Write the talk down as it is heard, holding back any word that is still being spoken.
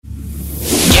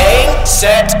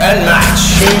set and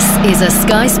match. This is a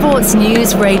Sky Sports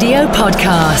News Radio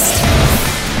podcast.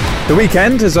 The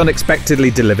weekend has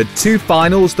unexpectedly delivered two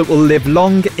finals that will live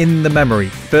long in the memory.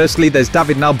 Firstly, there's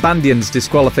David Nalbandian's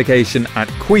disqualification at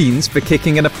Queen's for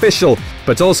kicking an official,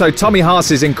 but also Tommy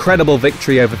Haas's incredible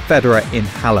victory over Federer in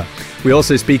Halle. We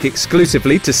also speak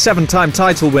exclusively to seven-time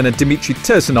title winner Dmitry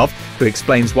Tursunov, who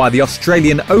explains why the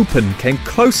Australian Open came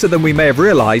closer than we may have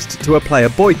realised to a player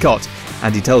boycott.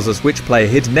 And he tells us which player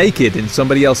hid naked in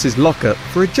somebody else's locker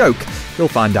for a joke. You'll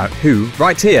find out who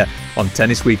right here on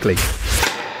Tennis Weekly.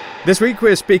 This week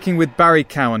we're speaking with Barry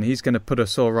Cowan. He's going to put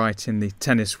us all right in the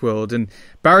tennis world. And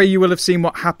Barry, you will have seen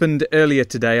what happened earlier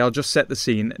today. I'll just set the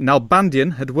scene.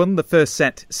 Nalbandian had won the first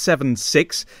set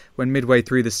 7-6. When midway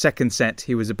through the second set,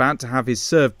 he was about to have his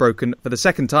serve broken for the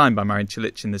second time by Marin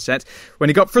Cilic in the set, when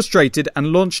he got frustrated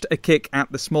and launched a kick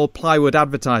at the small plywood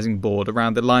advertising board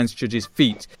around the lines judge's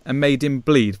feet and made him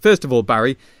bleed. First of all,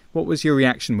 Barry, what was your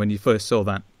reaction when you first saw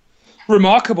that?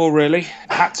 Remarkable, really.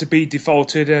 Had to be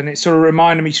defaulted, and it sort of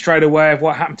reminded me straight away of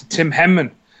what happened to Tim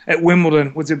Henman at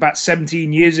Wimbledon, was about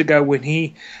 17 years ago when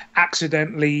he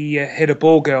accidentally hit a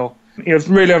ball girl. It was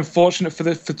really unfortunate for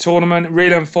the tournament,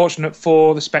 really unfortunate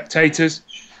for the spectators,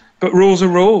 but rules are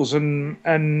rules, and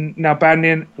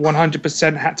Nalbandian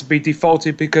 100% had to be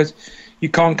defaulted because you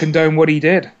can't condone what he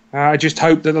did. I just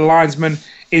hope that the linesman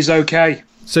is okay.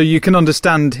 So you can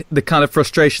understand the kind of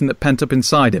frustration that pent up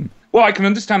inside him? Well, I can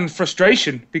understand the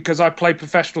frustration because I play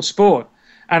professional sport,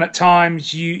 and at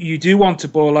times you do want to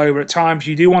boil over, at times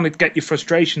you do want to get your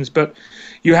frustrations, but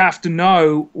you have to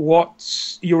know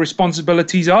what your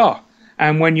responsibilities are.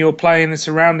 And when you're playing the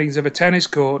surroundings of a tennis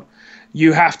court,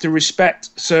 you have to respect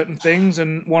certain things,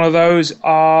 and one of those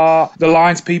are the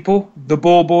lines people, the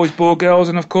ball boys, ball girls,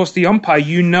 and of course the umpire.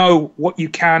 You know what you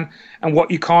can and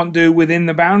what you can't do within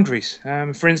the boundaries.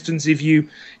 For instance, if you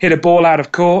hit a ball out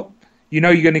of court, you know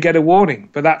you're going to get a warning,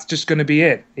 but that's just going to be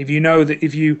it. If you know that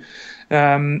if you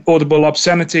audible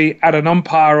obscenity at an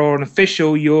umpire or an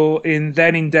official, you're in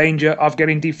danger of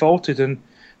getting defaulted. And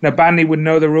Nalbandian would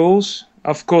know the rules.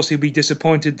 Of course, he'll be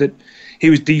disappointed that he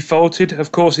was defaulted.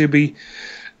 Of course, he'll be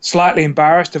slightly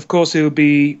embarrassed. Of course, he'll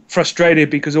be frustrated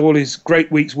because all his great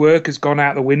week's work has gone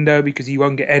out the window because he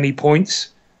won't get any points.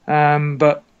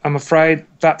 But I'm afraid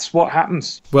that's what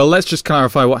happens. Well, let's just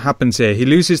clarify what happens here. He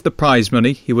loses the prize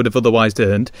money he would have otherwise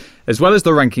earned, as well as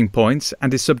the ranking points,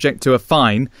 and is subject to a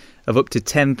fine of up to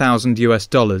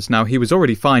 $10,000. Now, he was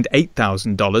already fined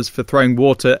 $8,000 for throwing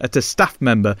water at a staff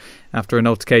member after an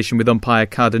altercation with umpire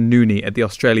Kada Nooni at the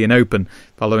Australian Open,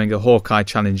 following a Hawkeye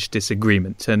Challenge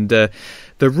disagreement. And the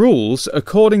rules,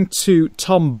 according to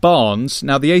Tom Barnes,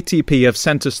 now the ATP have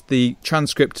sent us the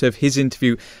transcript of his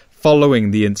interview following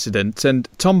the incident, and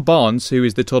Tom Barnes, who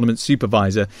is the tournament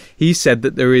supervisor, he said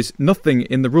that there is nothing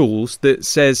in the rules that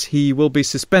says he will be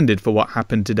suspended for what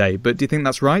happened today. But do you think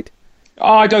that's right?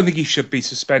 I don't think he should be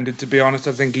suspended, to be honest.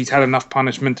 I think he's had enough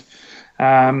punishment.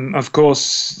 Of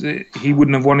course, he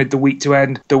wouldn't have wanted the week to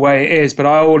end the way it is, but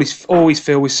I always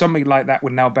feel with something like that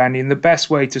with Nalbandian, the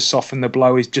best way to soften the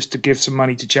blow is just to give some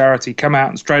money to charity, come out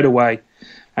and straight away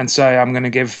and say, I'm going to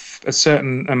give a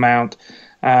certain amount.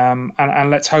 And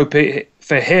let's hope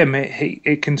for him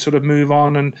it can sort of move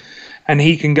on and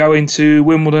he can go into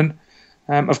Wimbledon.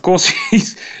 Of course,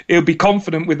 he'll be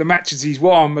confident with the matches he's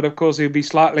won, but of course he'll be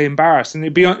slightly embarrassed. And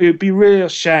it'd be a real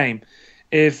shame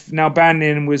if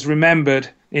Nalbandian was remembered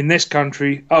in this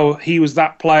country, oh, he was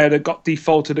that player that got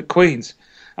defaulted at Queen's,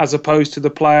 as opposed to the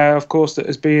player, of course, that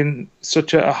has been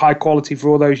such a high quality for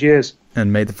all those years.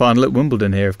 And made the final at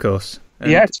Wimbledon here, of course.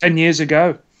 Yeah, 10 years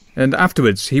ago. And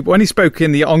afterwards, when he spoke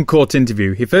in the on-court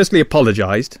interview, he firstly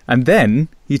apologised, and then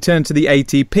he turned to the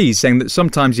ATP, saying that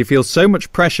sometimes you feel so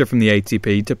much pressure from the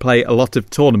ATP to play a lot of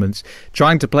tournaments,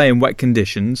 trying to play in wet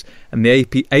conditions, and the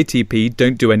ATP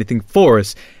don't do anything for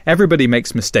us. Everybody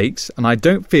makes mistakes, and I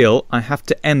don't feel I have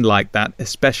to end like that,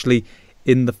 especially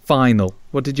in the final.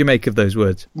 What did you make of those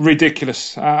words?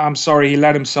 Ridiculous. I'm sorry he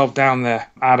let himself down there,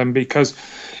 Adam, because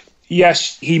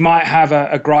yes, he might have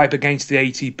a gripe against the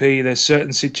ATP. There's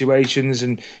certain situations,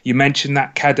 and you mentioned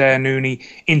that Kada Nooni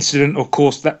incident. Of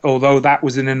course, although that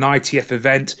was in an ITF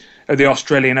event at the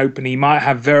Australian Open, he might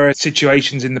have various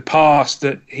situations in the past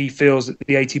that he feels that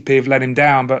the ATP have let him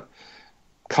down. But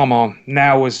come on,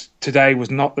 today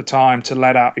was not the time to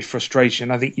let out your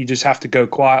frustration. I think you just have to go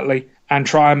quietly and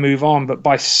try and move on. But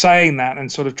by saying that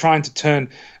and sort of trying to turn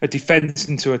a defence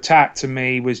into attack, to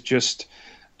me, was just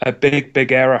a big,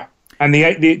 big error. And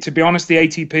to be honest, the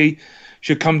ATP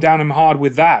should come down him hard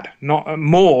with that, not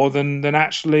more than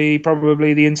actually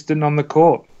probably the incident on the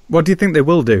court. What do you think they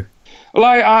will do? Well,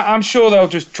 I'm sure they'll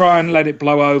just try and let it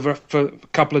blow over for a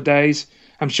couple of days.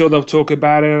 I'm sure they'll talk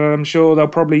about it, and I'm sure they'll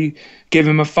probably give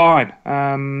him a fine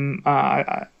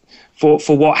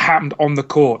for what happened on the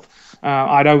court.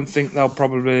 I don't think they'll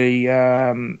probably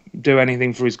do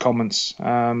anything for his comments.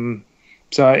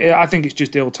 So I think it's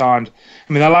just ill-timed.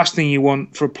 I mean, the last thing you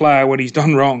want for a player when he's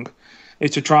done wrong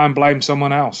is to try and blame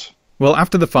someone else. Well,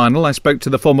 after the final, I spoke to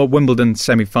the former Wimbledon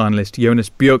semi-finalist Jonas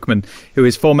Björkman, who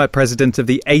is former president of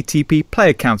the ATP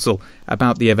Player Council,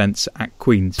 about the events at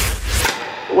Queen's.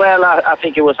 Well, I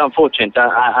think it was unfortunate.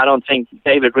 I don't think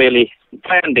David really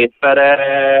planned it, but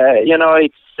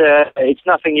it's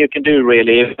nothing you can do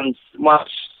really.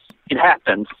 Once it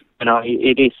happens,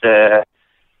 it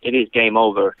is game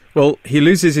over. Well, he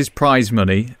loses his prize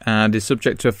money and is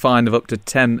subject to a fine of up to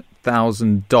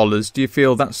 $10,000. Do you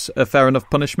feel that's a fair enough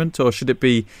punishment, or should it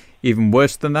be even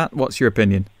worse than that? What's your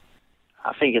opinion?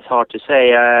 I think it's hard to say.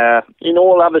 In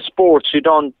all other sports, you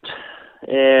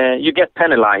get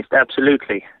penalized,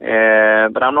 absolutely.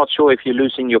 But I'm not sure if you're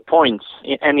losing your points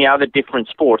in any other different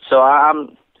sport. So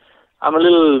I'm a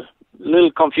little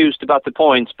confused about the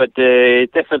points, but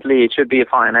definitely it should be a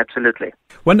fine, absolutely.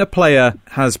 When a player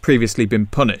has previously been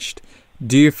punished,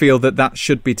 do you feel that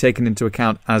should be taken into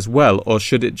account as well, or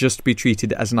should it just be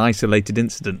treated as an isolated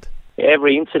incident?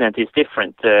 Every incident is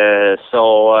different,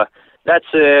 so that's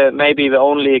maybe the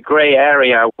only grey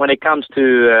area when it comes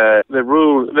to the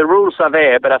rule. The rules are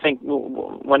there, but I think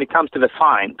when it comes to the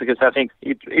fine, because I think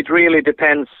it really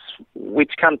depends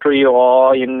which country you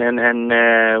are in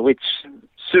and which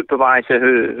supervisor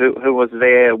who was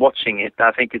there watching it.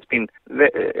 I think it's been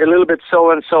a little bit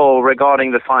so and so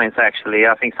regarding the fines, actually.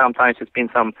 I think sometimes it's been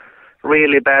some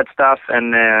really bad stuff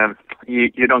and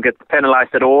you don't get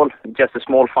penalized at all, just a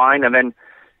small fine, and then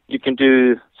you can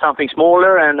do something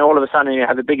smaller and all of a sudden you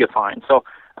have a bigger fine. So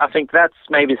I think that's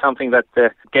maybe something that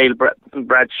Gail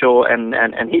Bradshaw and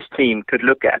his team could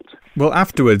look at. Well,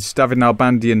 afterwards, David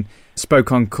Nalbandian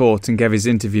spoke on court and gave his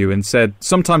interview and said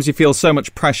sometimes you feel so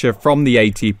much pressure from the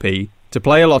ATP to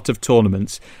play a lot of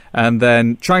tournaments and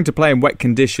then trying to play in wet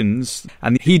conditions,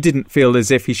 and he didn't feel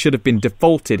as if he should have been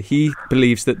defaulted. He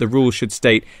believes that the rules should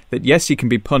state that yes, he can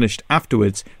be punished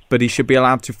afterwards, but he should be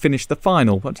allowed to finish the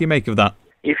final. What do you make of that?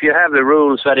 If you have the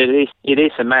rules that it is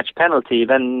a match penalty,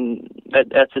 then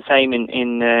that's the same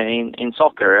in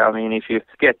soccer. I mean, if you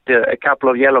get a couple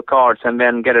of yellow cards and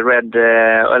then get a red,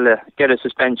 get a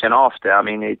suspension after, I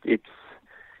mean,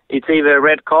 it's either a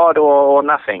red card or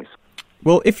nothing.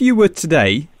 Well, if you were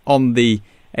today on the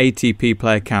ATP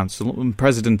Player Council and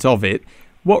president of it,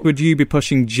 what would you be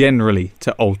pushing generally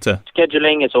to alter?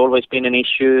 Scheduling has always been an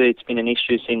issue. It's been an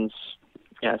issue since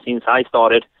I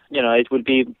started. It would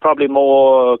be probably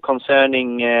more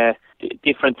concerning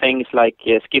different things like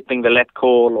skipping the let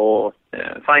call or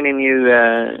finding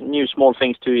new small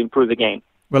things to improve the game.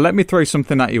 Well, let me throw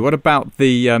something at you. What about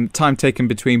the time taken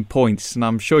between points? And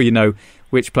I'm sure you know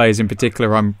which players in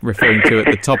particular I'm referring to at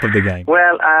the top of the game.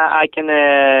 Well, I can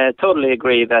totally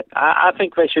agree that I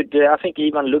think they should. I think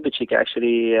Ivan Lubicic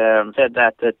actually said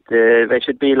that they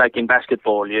should be like in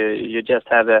basketball. You just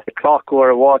have a clock or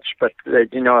a watch, but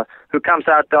who comes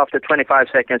out after 25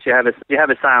 seconds, you have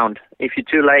a sound. If you're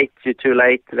too late, you're too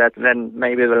late. That then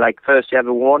maybe like first you have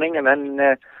a warning and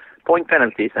then point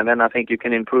penalties, and then I think you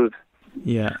can improve.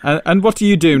 Yeah, and what are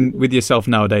you doing with yourself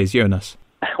nowadays, Jonas?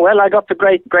 Well, I got the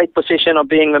great position of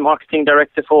being the marketing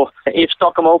director for IF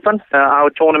Stockholm Open, our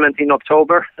tournament in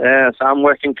October. So I'm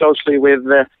working closely with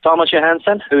Thomas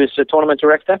Johansson, who is the tournament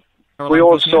director. We're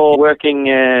also working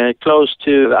close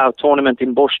to our tournament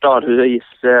in Båstad, who is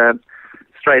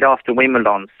straight after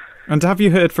Wimbledon. And have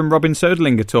you heard from Robin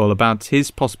Söderling at all about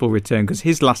his possible return? Because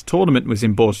his last tournament was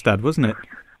in Båstad, wasn't it?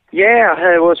 Yeah,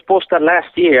 it was Båstad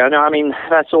last year. I mean,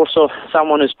 that's also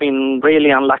someone who's been really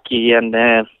unlucky, and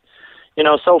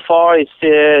so far it's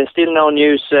still no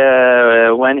news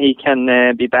when he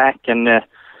can be back, and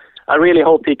I really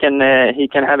hope he can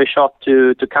have a shot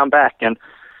to come back. And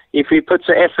if he puts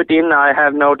the effort in, I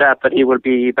have no doubt that he will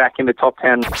be back in the top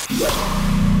 10.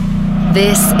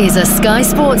 This is a Sky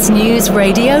Sports News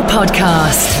Radio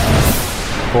podcast.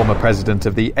 Former president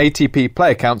of the ATP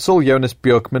Player Council, Jonas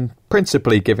Björkman,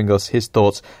 principally giving us his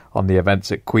thoughts on the events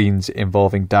at Queen's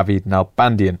involving David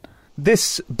Nalbandian.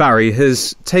 This, Barry,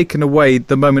 has taken away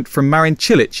the moment from Marin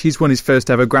Cilic. He's won his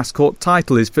first ever grass court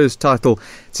title, his first title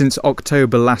since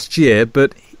October last year,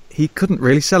 but he couldn't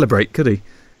really celebrate, could he?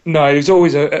 No, it was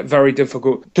always a very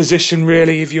difficult position,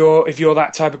 really. If you're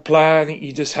that type of player, I think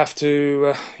you just have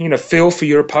to, feel for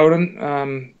your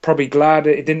opponent. Probably glad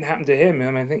it didn't happen to him.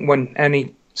 I mean, I think when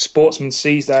any sportsman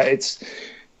sees that,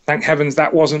 thank heavens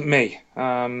that wasn't me.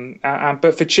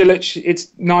 But for Cilic,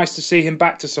 it's nice to see him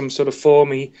back to some sort of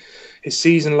form. His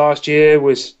season last year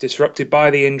was disrupted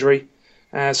by the injury.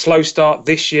 Slow start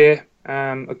this year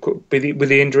with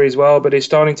the injury as well, but he's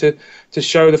starting to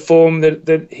show the form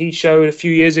that he showed a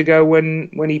few years ago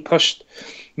when he pushed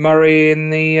Murray in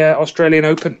the Australian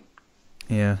Open.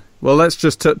 Yeah. Well, let's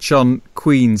just touch on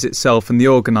Queen's itself and the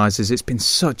organisers. It's been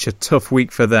such a tough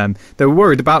week for them. They were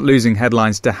worried about losing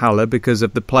headlines to Halle because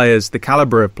of the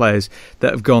calibre of players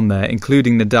that have gone there,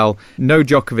 including Nadal. No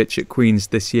Djokovic at Queen's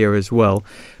this year as well.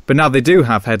 But now they do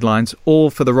have headlines,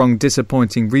 all for the wrong,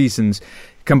 disappointing reasons.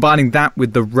 Combining that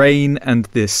with the rain and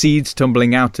the seeds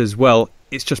tumbling out as well,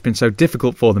 it's just been so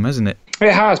difficult for them, hasn't it?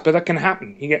 It has, but that can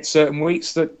happen. You get certain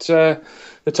weeks that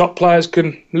the top players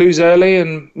can lose early,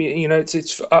 and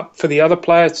it's up for the other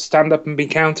players to stand up and be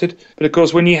counted. But of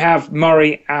course, when you have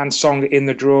Murray and Tsonga in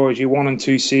the draw as your 1 and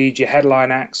 2 seeds, your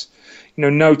headline acts,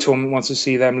 no tournament wants to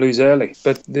see them lose early.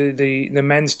 But the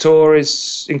men's tour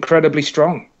is incredibly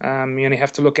strong. You only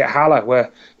have to look at Halle,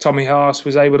 where Tommy Haas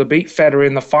was able to beat Federer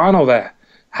in the final there.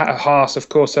 Haas, of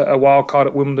course, a wild card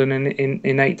at Wimbledon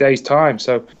in 8 days' time.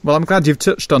 So, well, I'm glad you've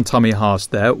touched on Tommy Haas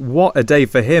there. What a day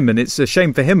for him, and it's a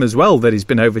shame for him as well that he's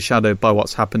been overshadowed by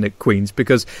what's happened at Queen's,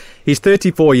 because he's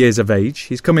 34 years of age.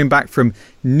 He's coming back from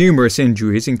numerous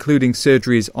injuries, including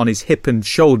surgeries on his hip and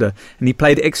shoulder, and he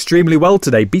played extremely well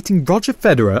today, beating Roger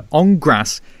Federer on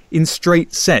grass in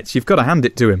straight sets. You've got to hand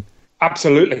it to him.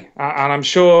 Absolutely, and I'm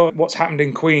sure what's happened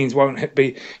in Queen's won't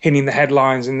be hitting the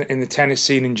headlines in the tennis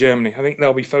scene in Germany. I think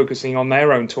they'll be focusing on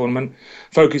their own tournament,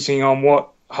 focusing on what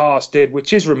Haas did,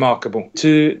 which is remarkable.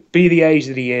 To be the age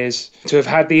that he is, to have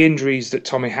had the injuries that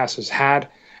Tommy Haas has had,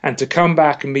 and to come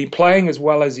back and be playing as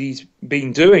well as he's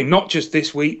been doing, not just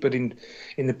this week, but in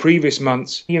the previous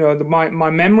months.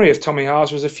 My memory of Tommy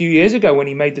Haas was a few years ago when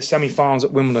he made the semi-finals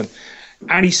at Wimbledon,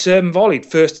 and he served and volleyed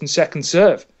first and second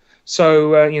serve.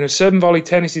 So, serve and volley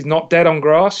tennis is not dead on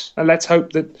grass. And let's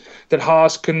hope that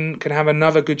Haas can have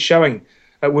another good showing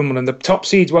at Wimbledon. The top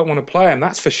seeds won't want to play him,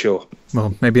 that's for sure.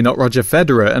 Well, maybe not Roger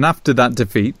Federer. And after that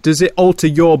defeat, does it alter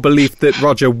your belief that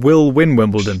Roger will win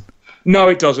Wimbledon? No,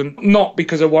 it doesn't. Not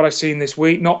because of what I've seen this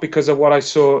week, not because of what I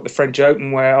saw at the French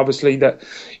Open, where obviously that,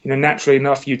 naturally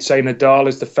enough, you'd say Nadal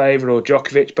is the favourite or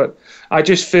Djokovic. But I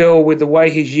just feel with the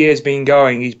way his year's been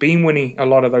going, he's been winning a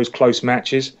lot of those close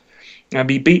matches.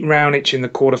 He beat Raonic in the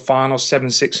quarterfinals,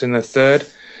 7-6 in the third.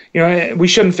 We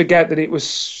shouldn't forget that it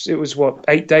was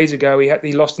 8 days ago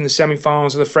he lost in the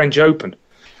semi-finals of the French Open.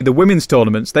 The women's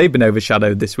tournaments, they've been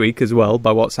overshadowed this week as well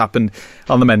by what's happened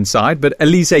on the men's side. But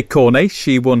Elise Cornet,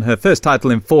 she won her first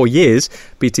title in 4 years,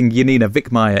 beating Janina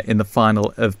Wickmeyer in the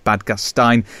final of Bad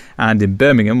Gastein. And in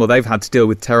Birmingham, well, they've had to deal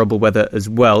with terrible weather as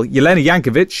well. Jelena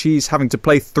Jankovic, she's having to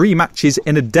play 3 matches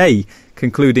in a day,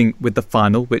 concluding with the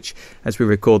final, which, as we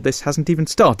record this, hasn't even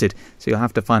started. So you'll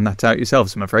have to find that out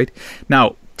yourselves, I'm afraid.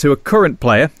 Now, to a current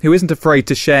player who isn't afraid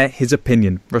to share his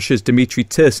opinion, Russia's Dmitry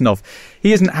Tursunov.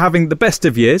 He isn't having the best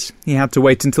of years. He had to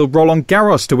wait until Roland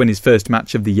Garros to win his first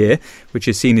match of the year, which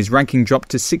has seen his ranking drop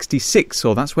to 66,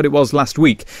 or that's what it was last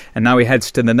week. And now he heads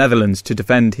to the Netherlands to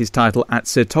defend his title at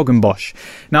 's-Hertogenbosch.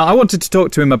 Now, I wanted to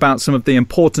talk to him about some of the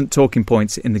important talking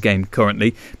points in the game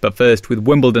currently, but first, with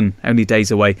Wimbledon only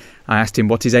days away, I asked him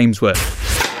what his aims were.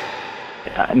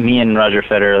 Me and Roger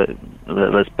Federer,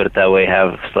 let's put it that way,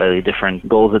 have slightly different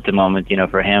goals at the moment.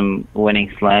 For him,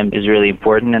 winning Slam is really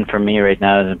important, and for me right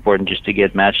now, it's important just to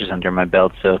get matches under my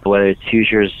belt. So whether it's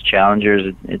futures,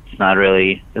 challengers, it's not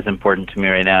really as important to me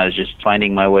right now. It's just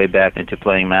finding my way back into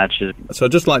playing matches. So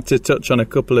I'd just like to touch on a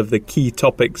couple of the key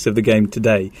topics of the game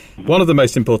today. One of the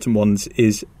most important ones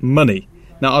is money.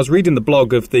 Now, I was reading the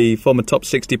blog of the former top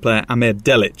 60 player Amir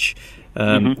Delic.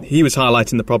 He was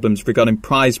highlighting the problems regarding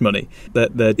prize money,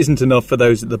 that there isn't enough for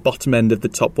those at the bottom end of the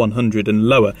top 100 and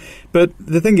lower. But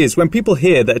the thing is, when people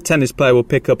hear that a tennis player will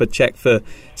pick up a cheque for,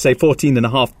 say,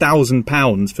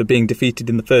 £14,500 for being defeated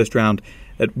in the first round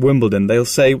at Wimbledon, they'll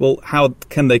say, well, how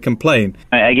can they complain?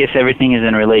 I guess everything is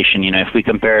in relation. If we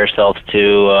compare ourselves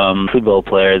to a football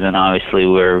player, then obviously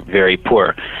we're very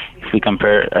poor. If we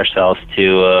compare ourselves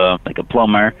to like a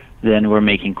plumber, then we're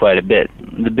making quite a bit.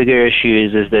 The bigger issue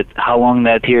is that how long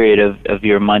that period of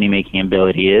your money-making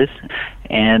ability is.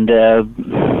 And,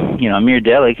 Amir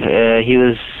Delic, he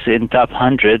was in top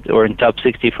 100 or in top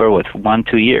 60 for,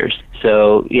 1-2 years.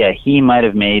 So, yeah, he might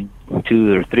have made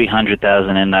 $200,000 or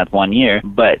 $300,000 in that 1 year,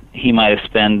 but he might have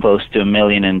spent close to $1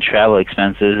 million in travel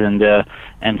expenses, and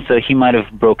And so he might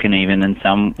have broken even in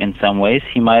some ways.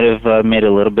 He might have made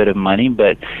a little bit of money,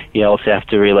 but you also have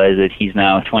to realize that he's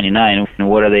now 29. And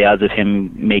what are the odds of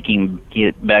him making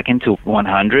it back into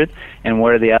 100? And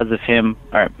what are the odds of him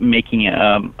making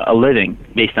a living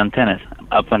based on tennis?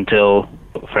 Up until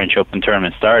French Open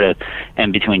tournament started,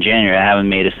 and between January, I haven't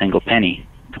made a single penny.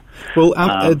 Well,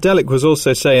 Delic was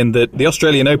also saying that the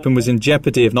Australian Open was in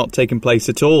jeopardy of not taking place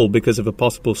at all because of a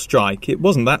possible strike. It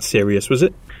wasn't that serious, was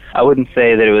it? I wouldn't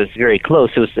say that it was very close.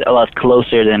 It was a lot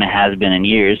closer than it has been in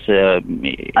years.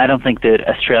 I don't think that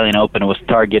Australian Open was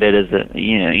targeted as it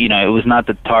was not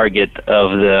the target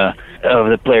of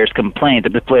the players'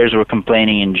 complaint. The players were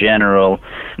complaining in general.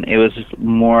 It was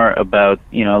more about,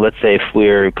 let's say if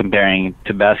we're comparing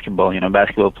to basketball,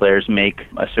 basketball players make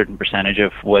a certain percentage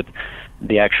of what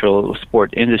the actual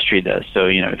sport industry does. So,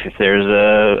 if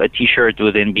there's a T-shirt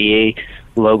with NBA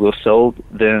logo sold,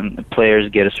 then the players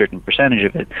get a certain percentage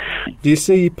of it. Do you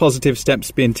see positive steps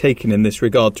being taken in this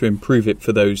regard to improve it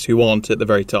for those who aren't at the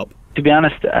very top? To be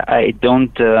honest, I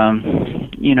don't.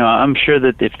 I'm sure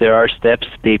that if there are steps,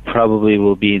 they probably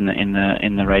will be in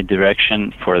the right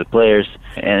direction for the players,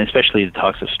 and especially the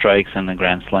talks of strikes and the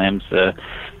Grand Slams.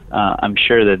 I'm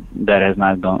sure that has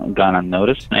not gone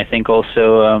unnoticed. And I think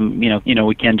also,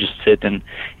 we can't just sit and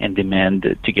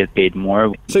demand to get paid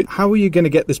more. So how are you going to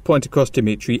get this point across,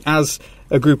 Dmitry, as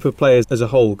a group of players as a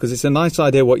whole? Because it's a nice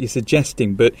idea what you're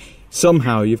suggesting, but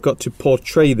somehow you've got to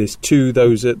portray this to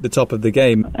those at the top of the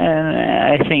game.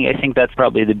 I think that's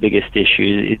probably the biggest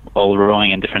issue. It's all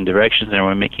rowing in different directions, and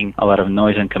we're making a lot of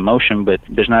noise and commotion, but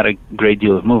there's not a great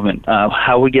deal of movement.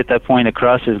 How we get that point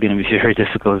across is going to be very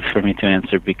difficult for me to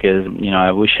answer, because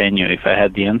I wish I knew. If I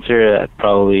had the answer, I'd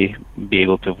probably be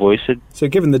able to voice it. So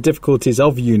given the difficulties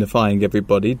of unifying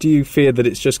everybody, do you fear that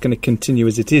it's just going to continue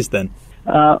as it is then?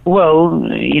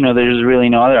 There's really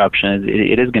no other option.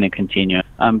 It is going to continue.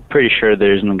 I'm pretty sure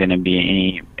there isn't going to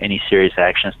be any serious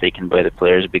actions taken by the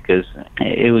players, because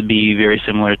it would be very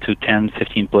similar to 10,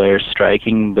 15 players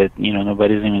striking, but,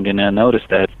 nobody's even going to notice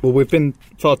that. Well, we've been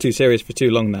far too serious for too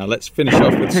long now. Let's finish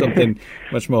off with something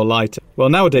much more lighter. Well,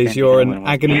 nowadays you're an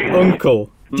agony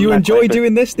uncle. Do you enjoy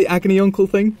doing this, the agony uncle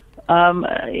thing?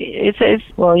 I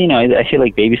feel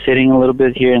like babysitting a little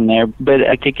bit here and there, but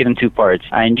I take it in two parts.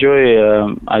 I enjoy,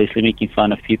 obviously, making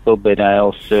fun of people, but I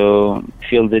also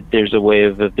feel that there's a way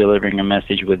of delivering a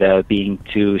message without being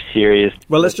too serious.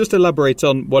 Well, let's just elaborate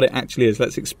on what it actually is.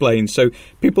 Let's explain. So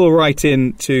people write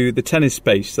in to the Tennis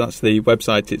Space, that's the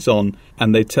website it's on,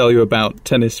 and they tell you about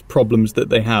tennis problems that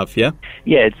they have, yeah?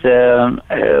 Yeah, it's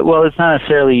not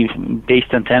necessarily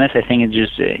based on tennis. I think it's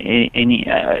just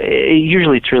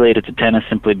usually it's related to tennis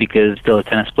simply because it's still a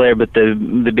tennis player, but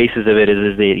the basis of it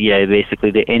is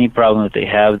any problem that they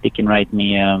have, they can write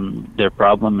me their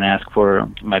problem and ask for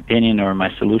my opinion or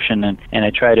my solution, and I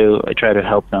try to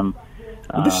help them.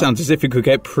 Well, this sounds as if it could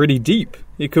get pretty deep.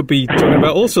 You could be talking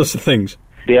about all sorts of things.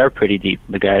 They are pretty deep.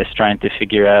 The guy is trying to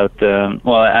figure out,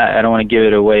 I don't want to give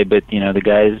it away, but, the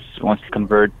guy wants to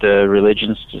convert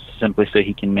religions just simply so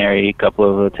he can marry a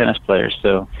couple of tennis players.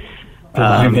 So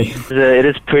it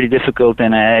is pretty difficult,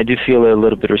 and I do feel a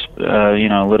little bit of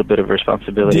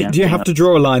responsibility. Do you have to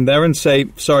draw a line there and say,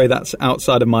 sorry, that's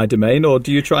outside of my domain, or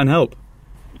do you try and help?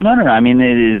 No. I mean,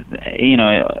 it is,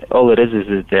 all it is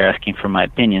that they're asking for my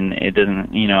opinion. It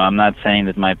doesn't, I'm not saying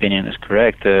that my opinion is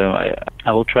correct.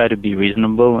 I will try to be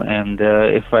reasonable, and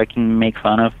if I can make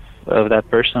fun of that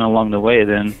person along the way,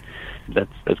 then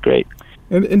that's great.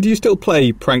 And do you still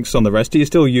play pranks on the rest? Do you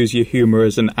still use your humor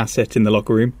as an asset in the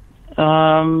locker room?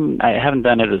 I haven't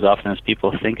done it as often as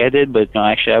people think I did, but no,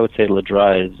 actually I would say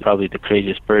Ledra is probably the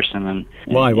craziest person.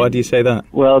 Why? Why do you say that?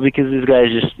 Well, because this guy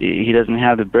he doesn't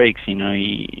have the brakes,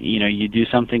 you do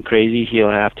something crazy,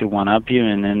 he'll have to one-up you,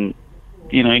 and then,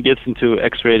 he gets into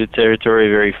X-rated territory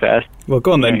very fast. Well,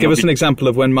 go on then, give us an example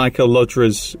of when Michael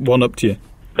Lodra's one-upped you.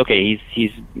 Okay,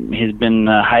 he's been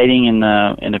hiding in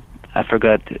a I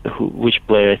forgot which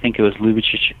player. I think it was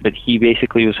Ljubicic, but he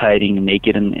basically was hiding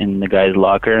naked in the guy's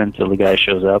locker until the guy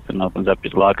shows up and opens up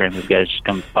his locker, and this guy just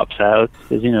pops out,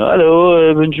 says,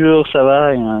 hello, bonjour, ça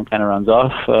va, kind of runs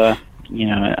off.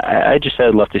 I'd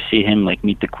love to see him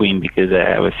meet the Queen, because I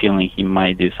have a feeling he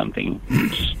might do something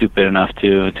stupid enough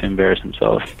to embarrass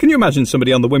himself. Can you imagine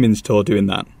somebody on the women's tour doing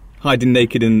that? Hiding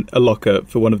naked in a locker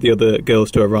for one of the other girls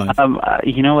to arrive?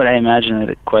 You know what? I imagine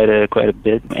it quite a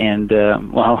bit, and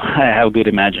I have a good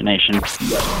imagination.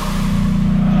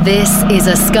 This is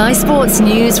a Sky Sports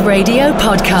News radio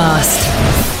podcast.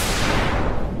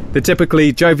 The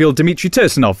typically jovial Dmitry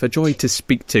Tursunov, a joy to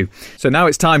speak to. So now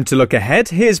it's time to look ahead.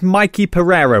 Here's Mikey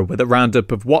Pereira with a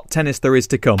roundup of what tennis there is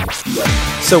to come.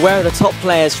 So where are the top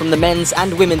players from the men's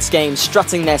and women's games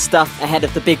strutting their stuff ahead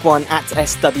of the big one at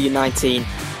SW19?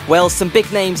 Well, some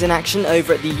big names in action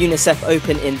over at the UNICEF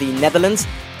Open in the Netherlands.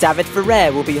 David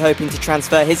Ferrer will be hoping to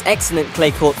transfer his excellent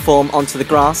clay court form onto the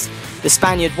grass. The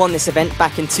Spaniard won this event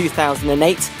back in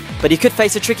 2008, but he could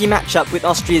face a tricky matchup with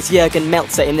Austria's Jürgen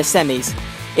Melzer in the semis.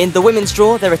 In the women's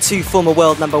draw, there are two former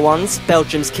world number ones,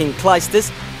 Belgium's King Clijsters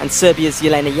and Serbia's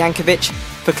Jelena Jankovic.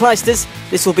 For Clijsters,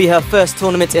 this will be her first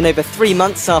tournament in over 3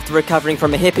 months after recovering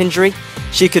from a hip injury.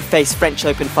 She could face French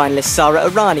Open finalist Sara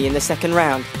Errani in the second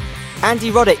round.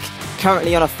 Andy Roddick,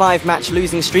 currently on a 5-match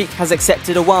losing streak, has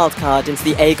accepted a wildcard into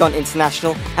the Aegon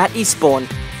International at Eastbourne.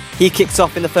 He kicks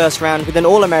off in the first round with an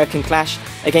All-American clash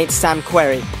against Sam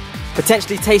Querrey.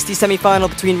 Potentially tasty semi-final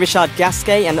between Richard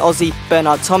Gasquet and Aussie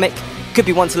Bernard Tomic. Could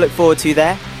be one to look forward to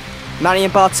there.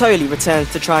 Marion Bartoli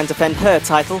returns to try and defend her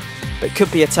title, but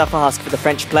could be a tough ask for the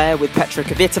French player with Petra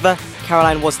Kvitova,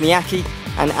 Caroline Wozniacki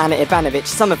and Anna Ivanovic,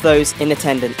 some of those in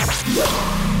attendance.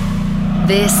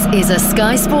 This is a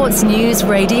Sky Sports News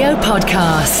Radio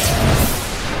podcast.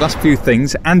 Last few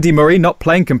things. Andy Murray not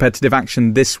playing competitive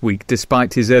action this week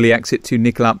despite his early exit to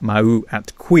Nicolas Mahut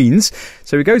at Queen's.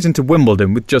 So he goes into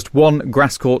Wimbledon with just one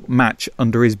grass court match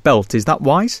under his belt. Is that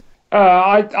wise?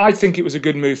 I think it was a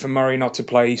good move for Murray not to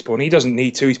play Eastbourne. He doesn't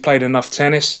need to. He's played enough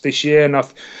tennis this year,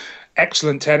 enough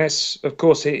excellent tennis. Of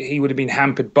course, he would have been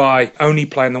hampered by only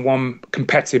playing the one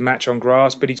competitive match on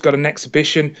grass, but he's got an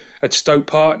exhibition at Stoke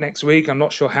Park next week. I'm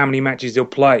not sure how many matches he'll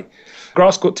play.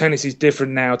 Grass court tennis is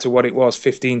different now to what it was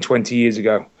 15, 20 years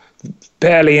ago.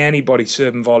 Barely anybody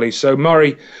serving volleys. So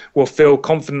Murray will feel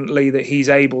confidently that he's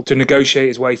able to negotiate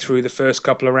his way through the first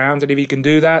couple of rounds. And if he can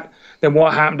do that, then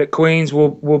what happened at Queen's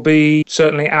will be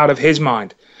certainly out of his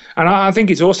mind. And I think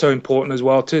it's also important as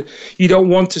well you don't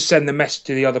want to send the message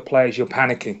to the other players you're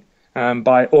panicking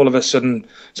by all of a sudden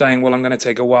saying, well, I'm going to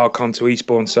take a wild con to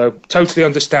Eastbourne. So totally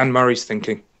understand Murray's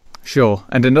thinking. Sure.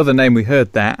 And another name we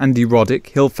heard there, Andy Roddick.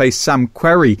 He'll face Sam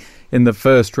Querrey in the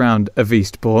first round of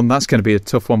Eastbourne. That's going to be a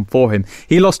tough one for him.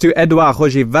 He lost to Edouard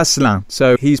Roger Vasselin,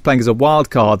 so he's playing as a wild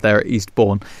card there at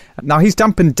Eastbourne. Now, he's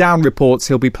dampened down reports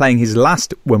he'll be playing his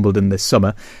last Wimbledon this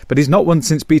summer, but he's not won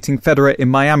since beating Federer in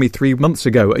Miami 3 months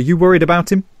ago. Are you worried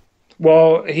about him?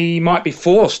 Well, he might be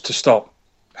forced to stop.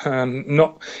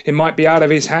 It might be out of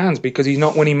his hands because he's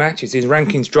not winning matches. His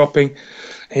ranking's dropping.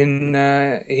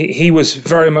 He was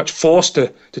very much forced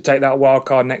to take that wild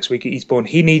card next week at Eastbourne.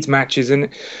 He needs matches, and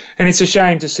it's a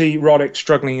shame to see Roddick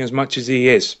struggling as much as he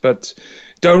is. But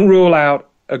don't rule out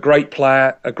a great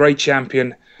player, a great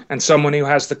champion, and someone who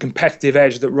has the competitive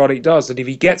edge that Roddick does, that if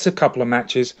he gets a couple of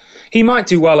matches, he might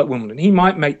do well at Wimbledon. He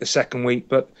might make the second week,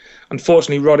 but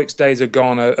unfortunately Roddick's days are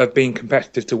gone of being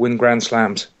competitive to win Grand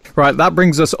Slams. Right, that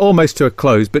brings us almost to a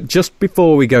close, but just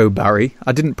before we go, Barry,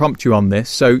 I didn't prompt you on this,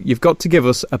 so you've got to give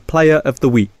us a player of the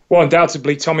week. Well,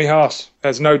 undoubtedly Tommy Haas.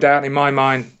 There's no doubt in my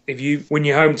mind, if you win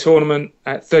your home tournament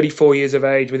at 34 years of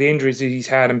age with the injuries that he's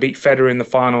had and beat Federer in the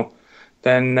final,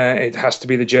 then it has to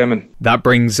be the German. That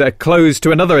brings a close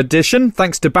to another edition.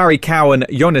 Thanks to Barry Cowan,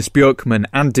 Jonas Björkman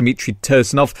and Dmitry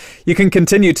Tursunov. You can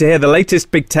continue to hear the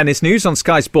latest big tennis news on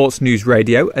Sky Sports News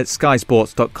Radio at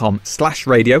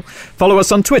skysports.com/radio. Follow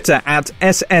us on Twitter at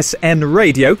SSN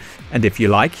Radio. And if you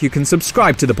like, you can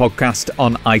subscribe to the podcast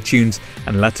on iTunes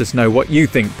and let us know what you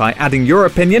think by adding your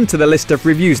opinion to the list of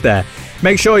reviews there.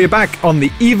 Make sure you're back on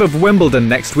the eve of Wimbledon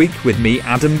next week with me,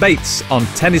 Adam Bates, on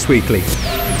Tennis Weekly.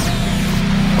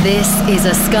 This is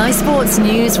a Sky Sports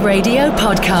News Radio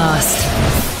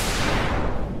podcast.